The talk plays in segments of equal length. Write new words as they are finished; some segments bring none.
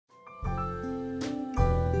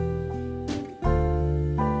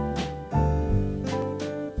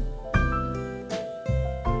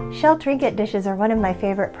Shell trinket dishes are one of my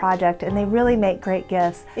favorite projects, and they really make great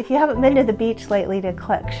gifts. If you haven't been to the beach lately to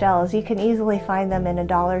collect shells, you can easily find them in a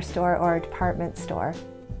dollar store or a department store.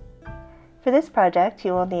 For this project,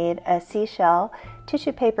 you will need a seashell,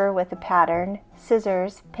 tissue paper with a pattern,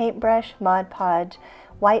 scissors, paintbrush, Mod Podge,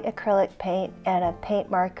 white acrylic paint, and a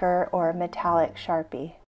paint marker or metallic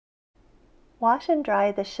Sharpie. Wash and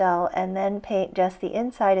dry the shell and then paint just the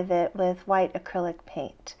inside of it with white acrylic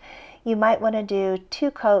paint. You might want to do 2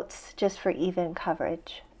 coats just for even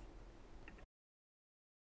coverage.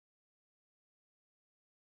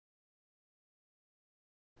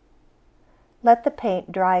 Let the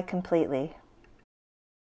paint dry completely.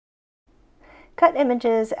 Cut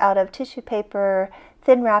images out of tissue paper,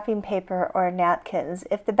 thin wrapping paper, or napkins.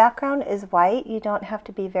 If the background is white, you don't have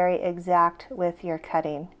to be very exact with your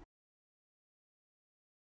cutting.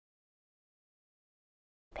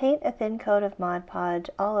 Paint a thin coat of Mod Podge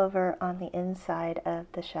all over on the inside of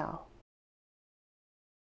the shell.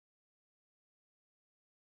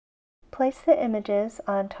 Place the images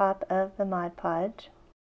on top of the Mod Podge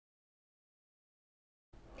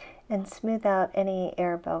and smooth out any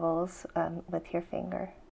air bubbles with your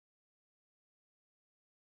finger.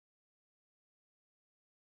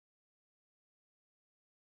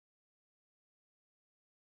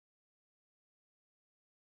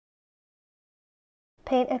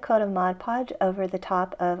 Paint a coat of Mod Podge over the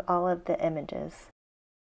top of all of the images.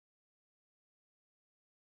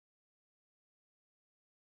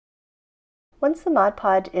 Once the Mod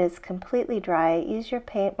Podge is completely dry, use your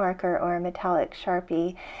paint marker or metallic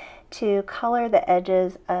Sharpie to color the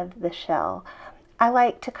edges of the shell. I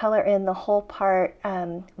like to color in the whole part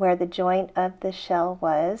where the joint of the shell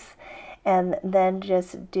was, and then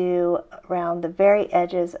just do around the very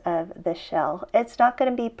edges of the shell. It's not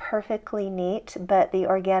going to be perfectly neat, but the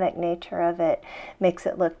organic nature of it makes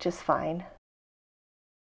it look just fine.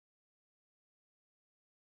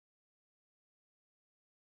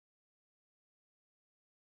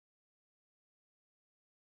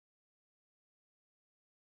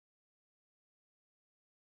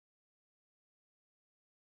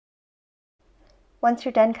 Once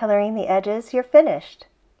you're done coloring the edges, you're finished.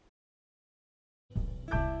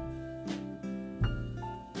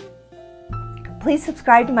 Please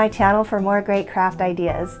subscribe to my channel for more great craft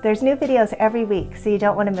ideas. There's new videos every week, so you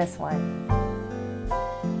don't want to miss one.